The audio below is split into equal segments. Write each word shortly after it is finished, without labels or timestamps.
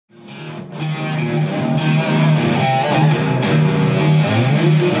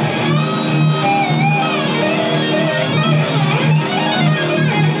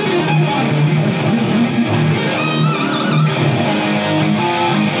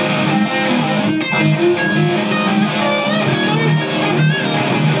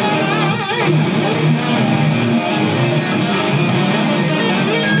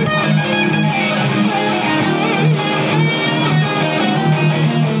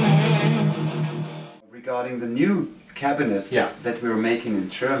regarding the new cabinets Yeah. that we're making in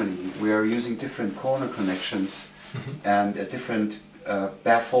Germany, we are using different corner connections and a different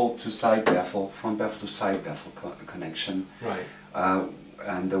baffle to side baffle, front baffle to side baffle connection. Right.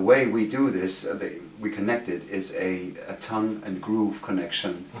 And the way we do this, we connect it, is a tongue and groove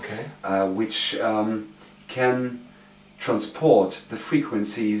connection, Okay. which can transport the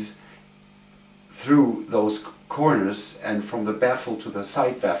frequencies through those corners and from the baffle to the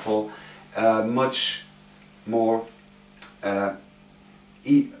side baffle much more,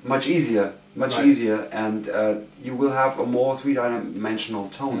 much easier, and you will have a more three-dimensional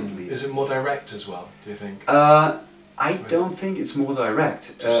tone at least. Is it more direct as well, do you think? I don't think it's more direct.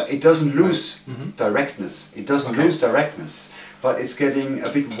 It doesn't lose directness. It doesn't lose directness, but it's getting a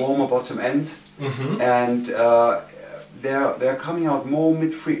bit warmer bottom end, and they're coming out more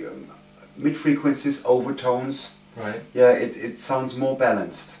mid frequencies, overtones. Right. Yeah, it sounds more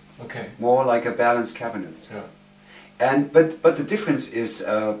balanced. Okay. More like a balanced cabinet. Yeah. And but the difference is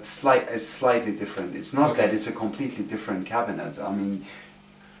slightly different. It's not that it's a completely different cabinet. I mean,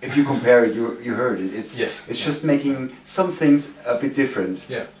 if you compare it, you heard it. It's just making some things a bit different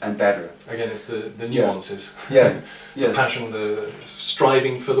and better. Again, it's the nuances. Yeah. The passion, the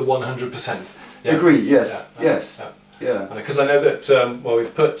striving for the 100%. Yeah. Agree. Yes. Yes. Yeah. Because I know that well,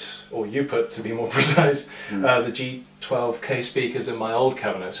 we've put, or you put, to be more precise, the G12K speakers in my old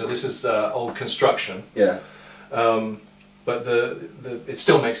cabinet. So this is old construction. Yeah. But it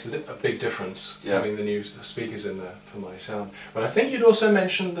still makes a big difference having the new speakers in there for my sound. But I think you'd also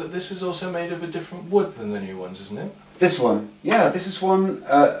mentioned that this is also made of a different wood than the new ones, isn't it? This one, yeah, this is one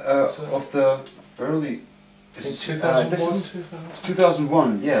of the early. I think 2001. This is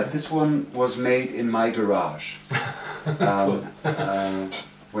 2001. Yeah, this one was made in my garage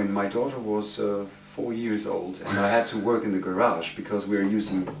when my daughter was 4 years old, and I had to work in the garage because we were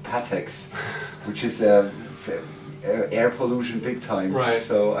using Patex, which is air pollution big time. Right.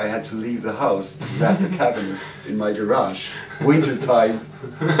 So I had to leave the house to wrap the cabinets in my garage, winter time.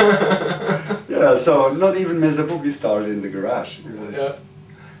 Yeah, so not even Mesa Boogie started in the garage.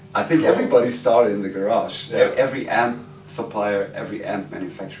 I think everybody started in the garage. Yeah. Every amp supplier, every amp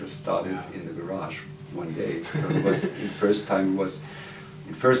manufacturer started in the garage one day. It was first time it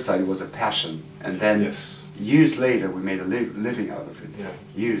was a passion, and then years later we made a living out of it. Yeah.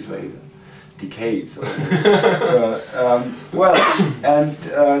 Years later, decades. Well, and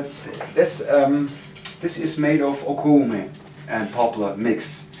this is made of okume and poplar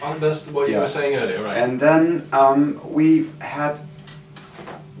mix. Oh, that's what you were saying earlier, right? And then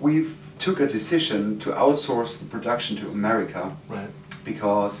we took a decision to outsource the production to America, right?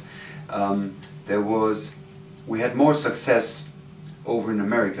 Because we had more success over in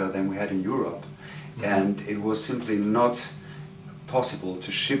America than we had in Europe, and it was simply not possible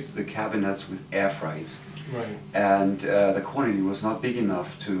to ship the cabinets with air freight, right? And the quantity was not big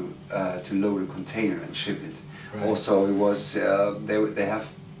enough to load a container and ship it. Right. Also, it was they have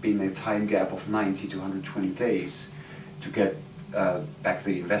been a time gap of 90 to 120 days to get back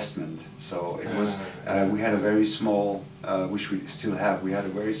the investment. So it was we had a very small, which we still have. We had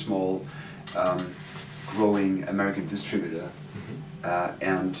a very small growing American distributor,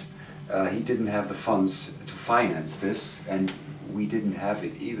 and he didn't have the funds to finance this, and we didn't have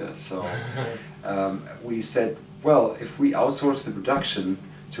it either. So we said, well, if we outsource the production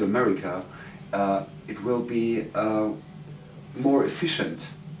to America, it will be more efficient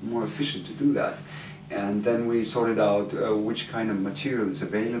to do that. And then we sorted out which kind of material is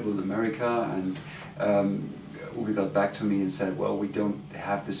available in America, and Uwe got back to me and said, well, we don't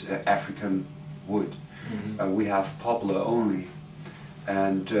have this African wood. We have poplar only.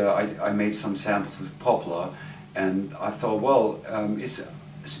 And I made some samples with poplar, and I thought, well,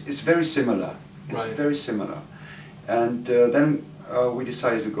 it's very similar. It's very similar. And then we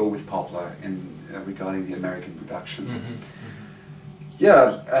decided to go with poplar regarding the American production. Yeah,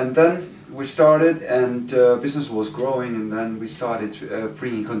 and then we started, and business was growing, and then we started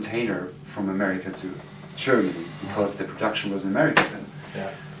bringing container from America to Germany because the production was in America then.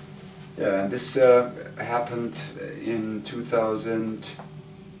 Yeah. Yeah, and this happened in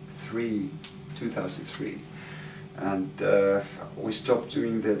 2003, and we stopped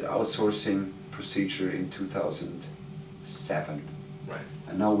doing the outsourcing procedure in 2007. Right.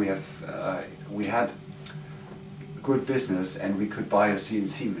 And now we had good business, and we could buy a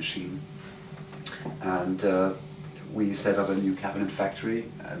CNC machine, and we set up a new cabinet factory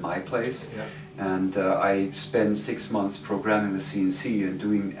at my place. Yeah. And I spent 6 months programming the CNC and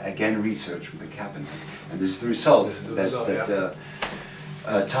doing again research with the cabinet, and this is the result.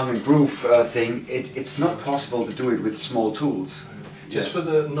 Tongue and groove thing. It's not possible to do it with small tools. Just for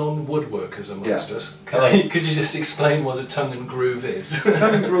the non-woodworkers amongst us, could you just explain what a tongue and groove is?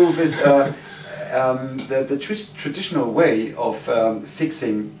 Tongue and groove is the traditional way of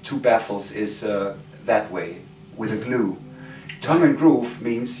fixing two baffles is that way, with a glue. Tongue and groove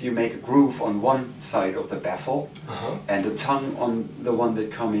means you make a groove on one side of the baffle and a tongue on the one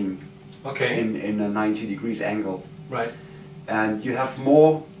that coming in a 90 degrees angle. Right. And you have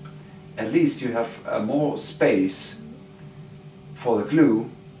more, at least you have more space for the glue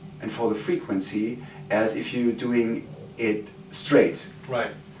and for the frequency as if you're doing it straight. Right.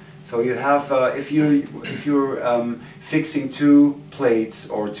 So you have, if you're fixing two plates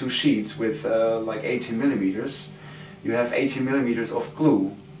or two sheets with like 18 millimeters, you have 18 millimeters of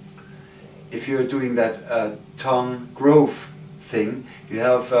glue. If you're doing that tongue groove thing, you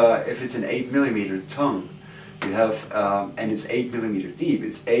have, if it's an 8 millimeter tongue, you have, and it's 8 millimeter deep,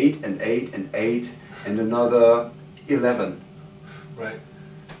 it's 8 and 8 and 8 and another 11. Right.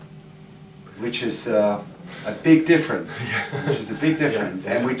 Which is a big difference. Which is a big difference.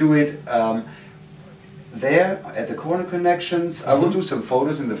 And we do it there at the corner connections. I will do some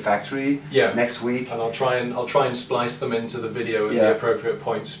photos in the factory next week. And I'll try and splice them into the video at the appropriate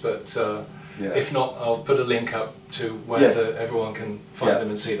points. But if not, I'll put a link up to where everyone can find them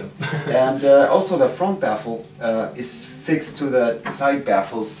and see them. And also the front baffle is fixed to the side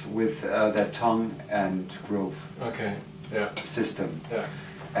baffles with that tongue and groove system. Yeah.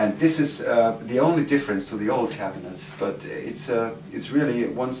 And this is the only difference to the old cabinets, but it's really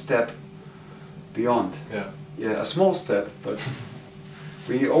one step beyond. Yeah, a small step, but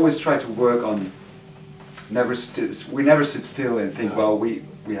we always try to work on. We never sit still and think, well, we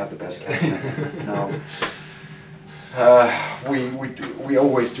have the best cabinet. No. We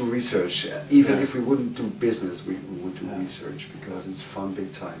always do research. Even if we wouldn't do business, we would do research because it's fun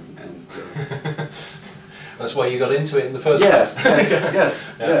big time. And that's why you got into it in the first place.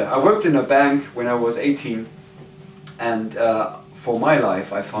 Yes. I worked in a bank when I was 18, and for my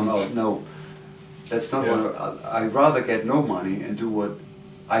life I found out, no, that's not what I'd rather get no money and do what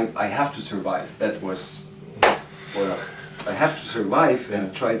I have to survive. That was what I have to survive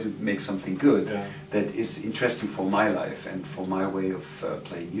and try to make something good that is interesting for my life and for my way of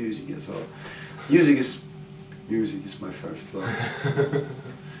playing music. So music is my first love.